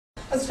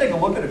Let's take a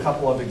look at a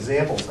couple of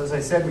examples. As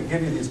I said, we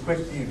give you these quick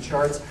view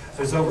charts.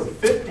 There's over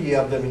 50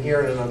 of them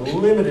here and an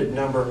unlimited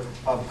number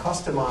of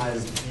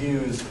customized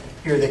views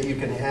here that you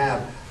can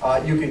have.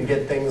 You can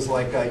get things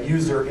like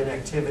user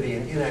inactivity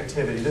and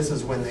inactivity. This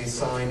is when they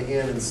sign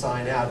in and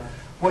sign out.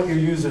 What your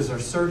users are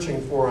searching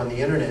for on the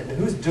internet and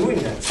who's doing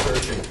that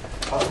searching.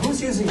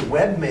 Who's using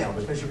webmail,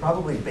 because you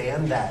probably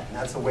banned that, and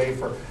that's a way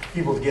for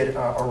people to get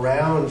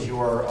around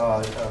your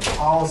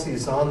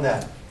policies on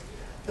that.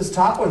 This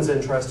top one's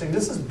interesting.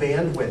 This is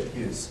bandwidth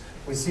use.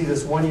 We see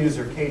this one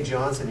user, Kay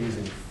Johnson,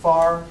 using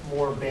far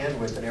more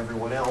bandwidth than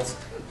everyone else.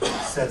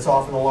 Sets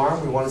off an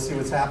alarm. We want to see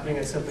what's happening.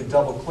 I simply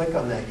double click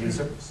on that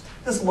user.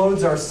 This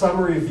loads our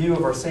summary view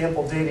of our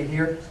sample data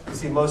here. You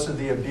see most of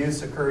the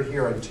abuse occurred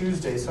here on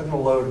Tuesday, so I'm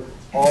going to load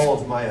all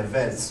of my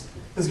events.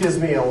 This gives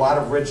me a lot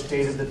of rich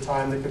data, the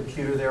time, the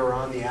computer they were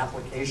on, the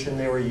application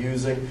they were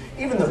using,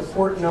 even the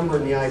port number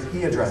and the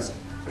IP address.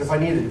 But if I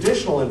need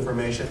additional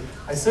information,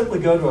 I simply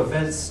go to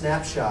Event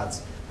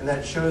Snapshots, and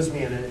that shows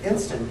me in an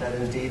instant that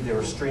indeed they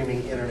were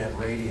streaming internet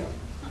radio.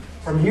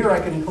 From here, I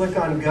can click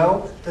on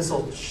Go. This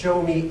will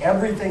show me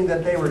everything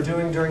that they were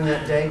doing during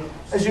that day.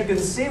 As you can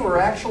see, we're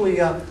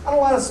actually on a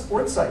lot of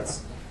sports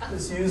sites.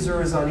 This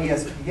user is on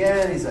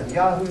ESPN, he's on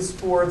Yahoo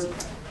Sports.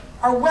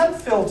 Our web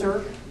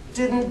filter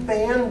didn't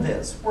ban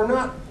this. We're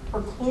not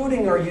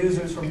precluding our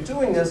users from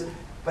doing this,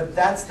 but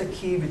that's the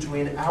key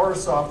between our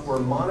software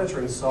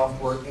monitoring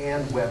software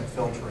and web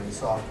filtering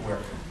software.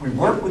 We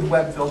work with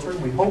web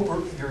filtering. We hope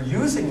you're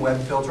using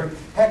web filtering.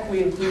 Heck,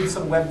 we include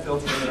some web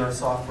filtering in our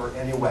software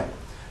anyway.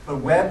 But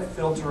web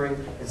filtering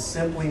is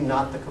simply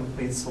not the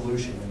complete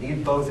solution. You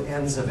need both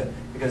ends of it,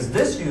 because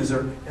this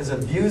user is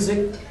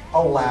abusing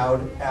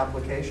allowed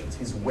applications.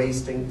 He's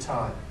wasting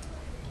time.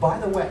 By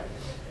the way,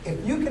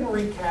 if you can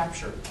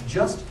recapture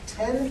just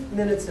 10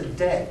 minutes a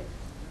day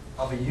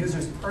of a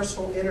user's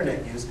personal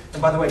internet use,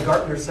 and by the way,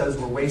 Gartner says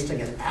we're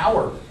wasting an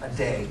hour a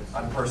day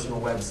on personal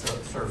web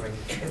surfing.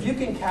 If you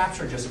can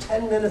capture just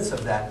 10 minutes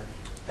of that,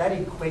 that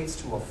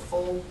equates to a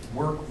full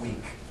work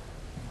week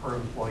per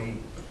employee.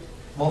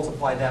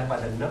 Multiply that by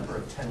the number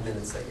of 10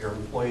 minutes that your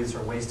employees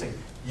are wasting.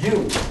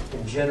 You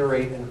can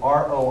generate an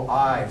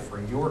ROI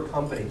for your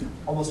company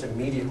almost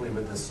immediately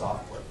with this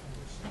software.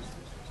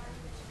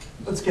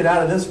 Let's get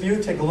out of this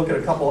view, take a look at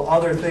a couple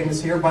other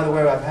things here. By the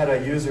way, I've had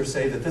a user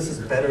say that this is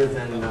better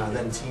than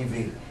TV.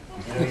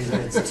 You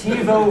know, it's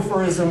TiVo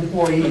for his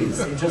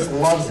employees. He just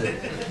loves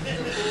it.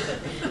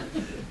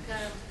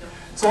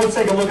 So let's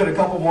take a look at a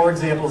couple more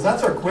examples.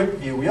 That's our quick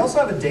view. We also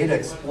have a data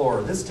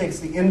explorer. This takes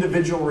the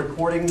individual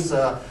recordings,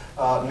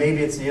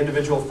 maybe it's the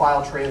individual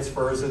file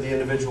transfers or the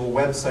individual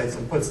websites,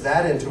 and puts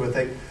that into a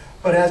thing.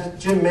 But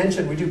as Jim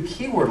mentioned, we do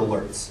keyword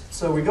alerts.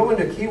 So we go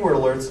into keyword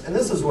alerts, and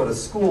this is what a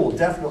school will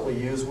definitely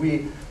use.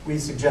 We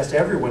suggest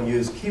everyone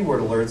use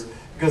keyword alerts,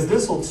 because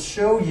this will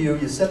show you,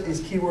 you set these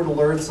keyword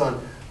alerts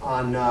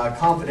on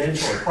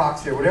confidential or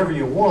proxy or whatever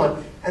you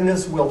want, and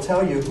this will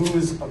tell you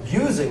who's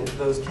abusing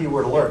those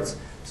keyword alerts.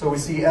 So we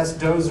see S.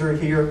 Dozer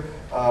here.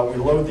 We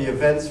load the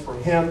events for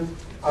him.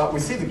 We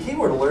see the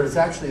keyword alert is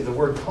actually the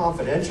word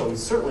confidential. We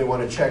certainly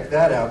want to check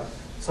that out.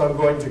 So I'm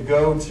going to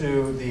go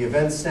to the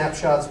event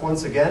snapshots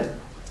once again.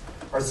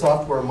 Our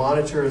software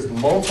monitors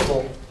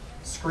multiple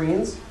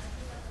screens.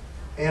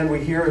 And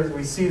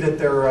we see that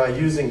they're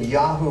using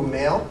Yahoo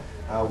Mail.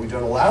 We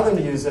don't allow them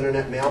to use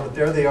Internet Mail, but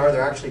there they are.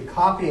 They're actually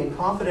copying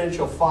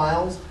confidential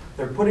files.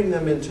 They're putting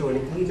them into an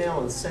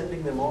email and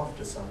sending them off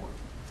to someone.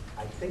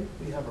 I think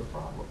we have a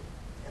problem.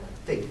 And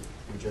I think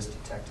we just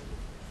detected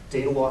it.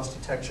 Data loss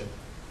detection.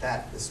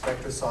 That is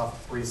Spector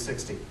Soft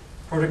 360.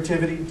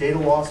 Productivity, data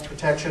loss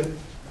protection,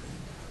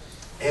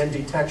 and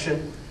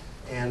detection,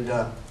 and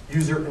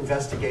user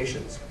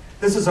investigations.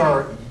 This is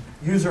our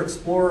User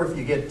Explorer. If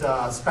you get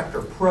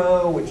Spector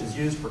Pro, which is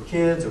used for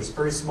kids or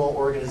very small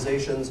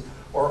organizations,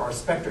 or our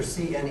Spector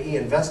CNE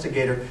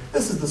Investigator,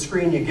 this is the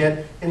screen you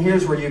get, and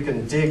here's where you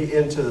can dig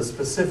into the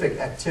specific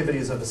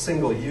activities of a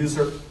single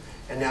user.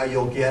 And now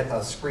you'll get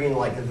a screen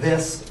like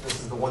this.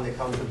 This is the one that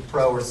comes with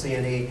Pro or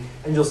CNE,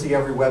 and you'll see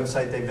every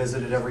website they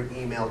visited, every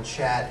email,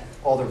 chat,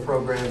 all their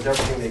programs,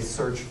 everything they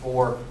search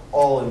for,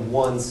 all in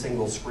one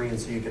single screen,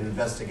 so you can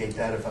investigate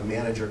that if a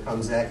manager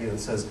comes at you and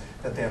says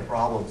that they have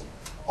problems.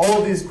 All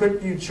of these quick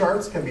view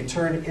charts can be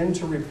turned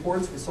into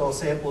reports. We saw a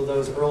sample of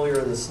those earlier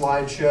in the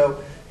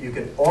slideshow. You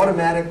can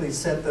automatically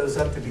set those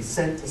up to be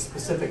sent to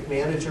specific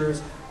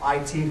managers,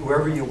 IT,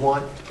 whoever you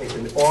want. They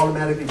can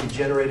automatically be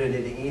generated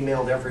and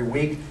emailed every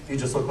week. You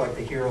just look like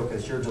the hero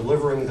because you're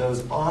delivering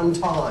those on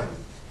time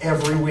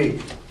every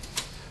week.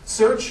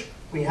 Search,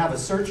 we have a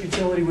search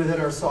utility within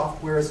our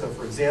software. So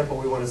for example,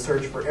 we want to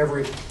search for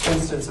every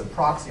instance of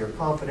proxy or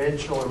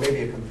confidential or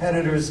maybe a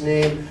competitor's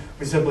name.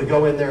 We simply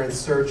go in there and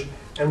search,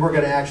 and we're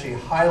going to actually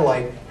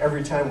highlight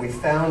every time we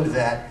found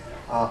that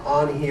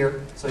on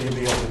here, so you'll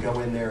be able to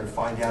go in there and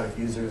find out if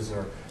users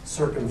are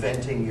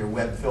circumventing your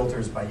web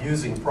filters by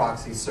using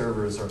proxy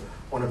servers or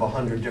one of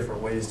 100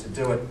 different ways to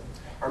do it.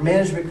 Our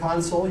management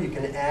console, you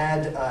can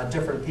add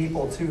different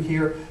people to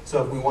here.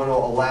 So if we want to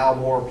allow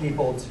more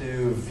people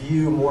to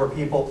view more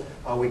people,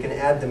 we can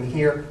add them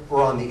here.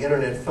 We're on the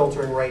internet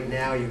filtering right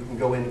now. You can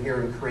go in here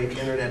and create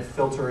internet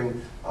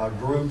filtering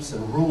groups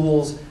and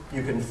rules.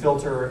 You can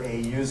filter a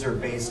user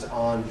based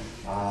on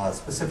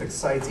specific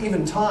sites,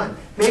 even time.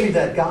 Maybe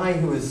that guy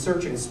who is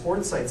searching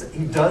sports sites,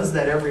 he does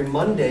that every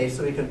Monday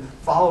so he can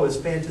follow his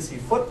fantasy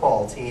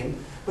football team.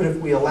 But if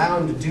we allow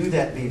him to do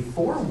that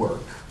before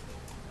work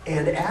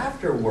and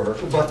after work,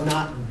 but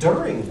not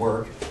during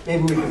work,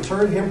 maybe we can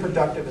turn him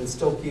productive and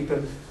still keep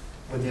him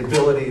with the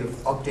ability of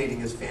updating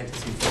his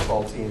fantasy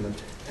football team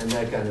and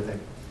that kind of thing.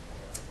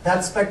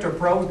 That's Spector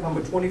Pro. We come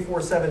with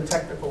 24/7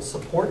 technical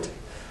support.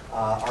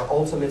 Our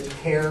Ultimate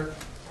Care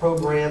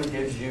program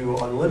gives you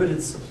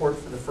unlimited support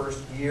for the first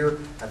year.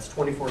 That's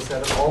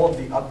 24/7. All of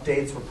the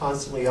updates, we're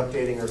constantly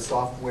updating our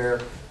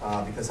software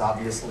because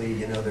obviously,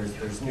 you know,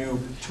 there's new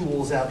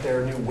tools out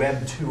there, new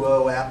Web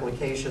 2.0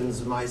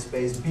 applications,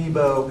 MySpace,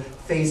 Bebo,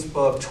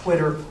 Facebook,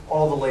 Twitter,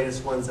 all the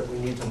latest ones that we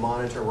need to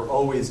monitor. We're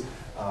always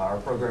our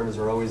programmers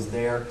are always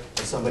there.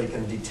 If somebody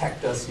can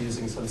detect us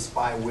using some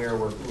spyware,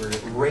 we're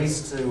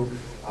raced to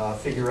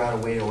figure out a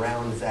way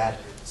around that.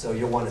 So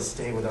you'll want to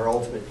stay with our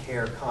Ultimate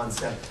Care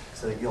concept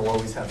so that you'll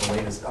always have the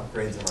latest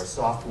upgrades of our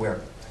software.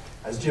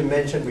 As Jim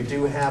mentioned, we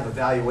do have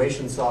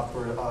evaluation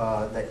software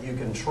that you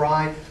can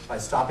try. By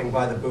stopping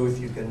by the booth,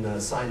 you can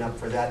sign up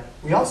for that.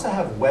 We also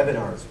have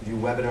webinars. We do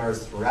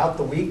webinars throughout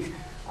the week.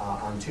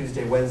 On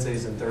Tuesday,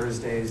 Wednesdays, and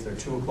Thursdays. They're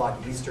 2 o'clock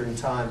Eastern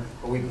time,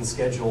 but we can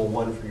schedule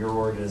one for your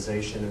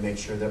organization and make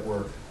sure that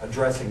we're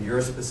addressing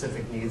your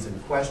specific needs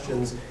and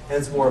questions. And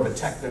it's more of a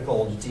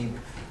technical, deep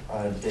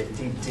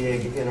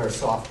dig in our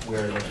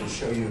software that can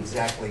show you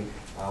exactly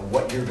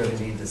what you're going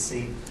to need to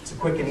see. It's a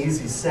quick and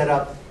easy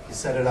setup. You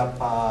set it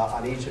up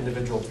on each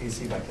individual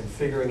PC by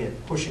configuring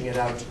it, pushing it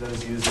out to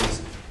those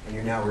users, and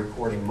you're now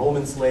recording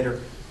moments later.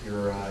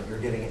 You're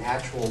getting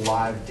actual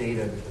live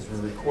data because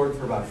we record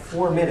for about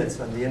 4 minutes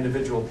on the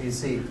individual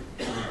PC.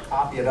 We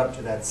copy it up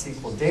to that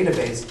SQL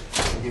database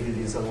and give you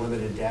these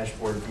unlimited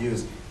dashboard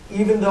views.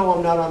 Even though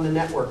I'm not on the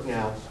network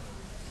now,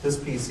 this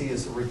PC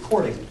is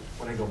recording.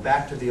 When I go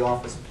back to the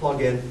office,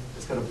 plug in,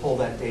 it's going to pull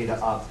that data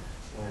up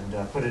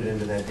and put it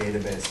into that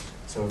database.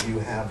 So if you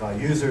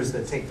have users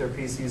that take their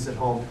PCs at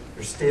home,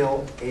 you're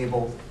still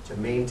able to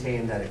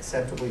maintain that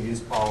acceptable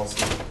use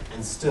policy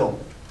and still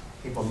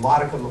keep a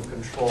modicum of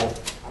control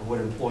on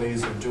what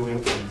employees are doing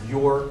with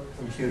your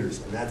computers,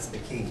 and that's the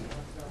key.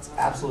 It's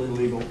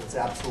absolutely legal, it's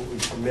absolutely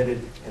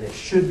permitted, and it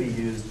should be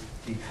used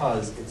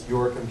because it's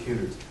your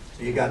computers.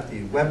 So you got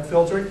the web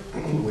filtering,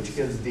 which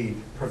gives the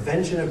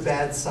prevention of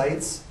bad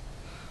sites.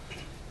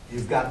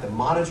 You've got the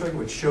monitoring,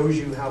 which shows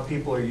you how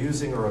people are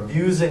using or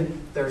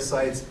abusing their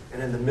sites,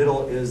 and in the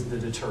middle is the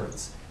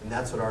deterrence. And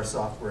that's what our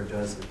software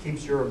does. It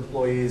keeps your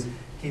employees,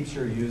 keeps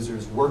your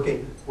users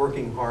working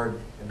hard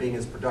and being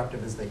as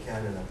productive as they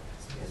can in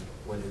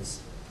what is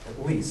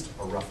at least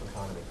a rough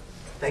economy.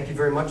 Thank you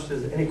very much.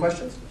 Any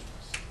questions?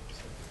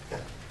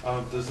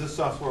 Yeah. Does this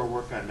software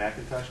work on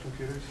Macintosh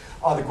computers?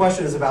 The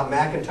question is about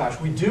Macintosh.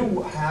 We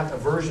do have a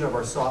version of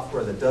our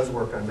software that does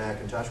work on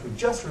Macintosh. We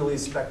just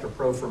released Spector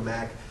Pro for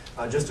Mac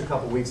just a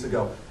couple weeks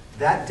ago.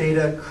 That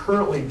data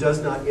currently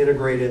does not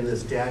integrate in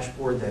this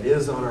dashboard that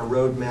is on our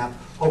roadmap.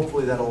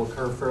 Hopefully that'll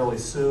occur fairly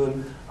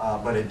soon,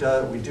 but it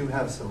does. We do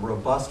have some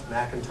robust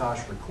Macintosh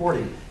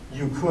recording.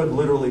 You could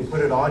literally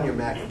put it on your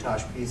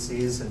Macintosh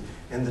PCs and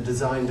in the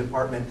design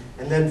department,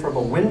 and then from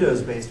a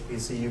Windows-based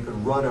PC, you could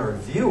run our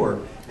viewer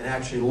and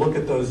actually look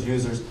at those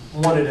users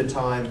one at a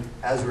time.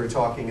 As we were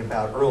talking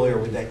about earlier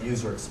with that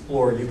User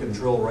Explorer, you can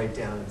drill right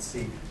down and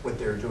see what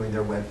they're doing,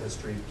 their web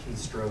history,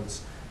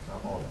 keystrokes,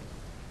 all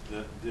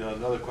that.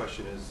 Another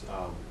question is,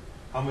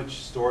 how much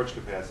storage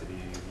capacity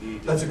do you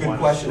need? That's a good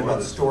question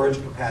about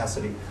storage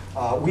capacity.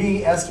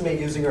 We estimate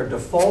using our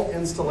default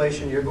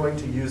installation, you're going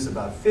to use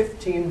about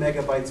 15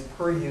 megabytes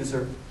per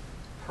user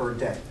per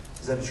day.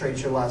 Is that a trade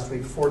show last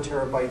week? 4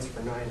 terabytes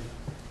for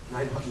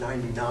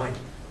 $9.99.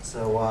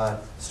 So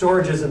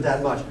storage isn't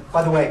that much.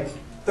 By the way,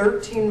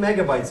 13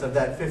 megabytes of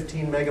that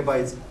 15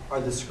 megabytes are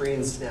the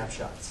screen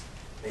snapshots.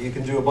 Now, you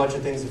can do a bunch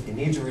of things. If you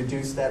need to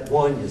reduce that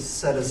one, you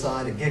set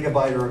aside a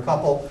gigabyte or a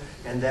couple,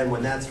 and then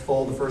when that's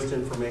full, the first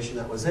information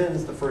that was in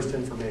is the first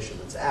information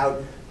that's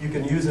out. You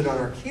can use it on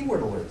our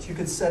keyword alerts. You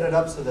could set it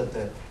up so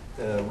that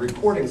the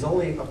recordings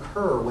only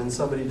occur when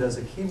somebody does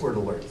a keyword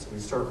alert. So we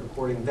start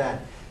recording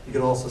that. You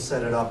can also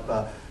set it up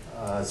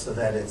so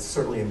that it's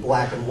certainly in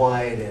black and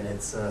white and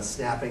it's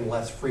snapping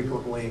less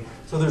frequently.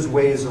 So there's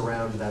ways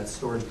around that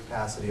storage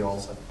capacity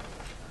also.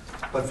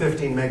 But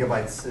 15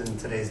 megabytes in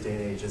today's day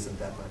and age isn't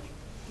that much.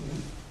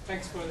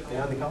 Thanks for the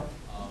Yeah, Nicole?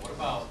 what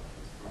about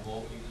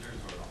remote users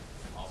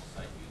or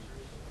off-site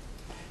users?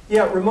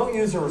 Yeah, remote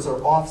users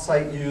or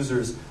off-site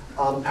users.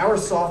 Our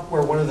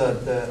software, one of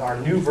our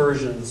new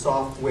version of the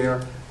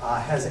software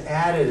has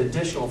added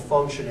additional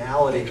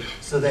functionality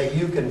so that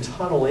you can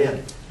tunnel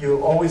in.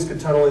 You always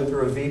could tunnel in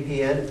through a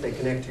VPN if they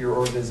connect to your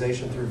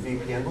organization through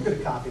VPN. We're going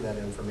to copy that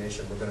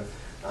information. We're going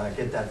to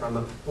get that from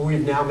them. But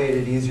we've now made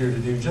it easier to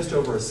do just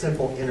over a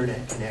simple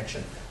internet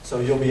connection.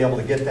 So you'll be able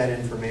to get that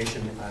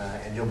information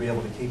and you'll be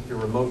able to keep your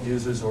remote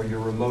users or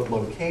your remote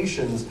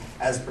locations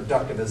as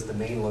productive as the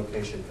main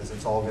location, because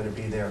it's all going to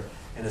be there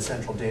in a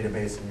central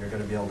database and you're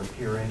going to be able to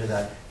peer into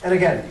that. And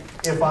again,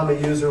 if I'm a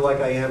user like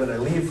I am and I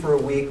leave for a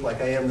week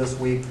like I am this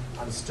week,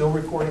 I'm still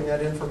recording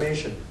that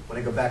information. When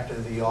I go back to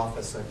the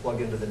office, I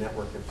plug into the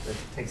network, it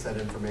takes that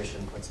information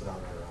and puts it on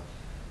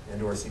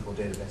into our SQL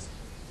database.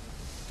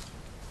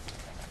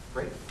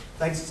 Great.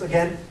 Thanks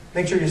again.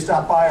 Make sure you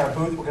stop by our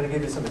booth. We're going to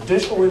give you some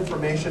additional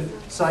information,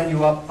 sign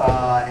you up,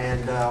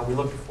 and we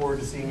look forward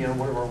to seeing you on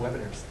one of our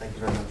webinars. Thank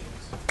you very much.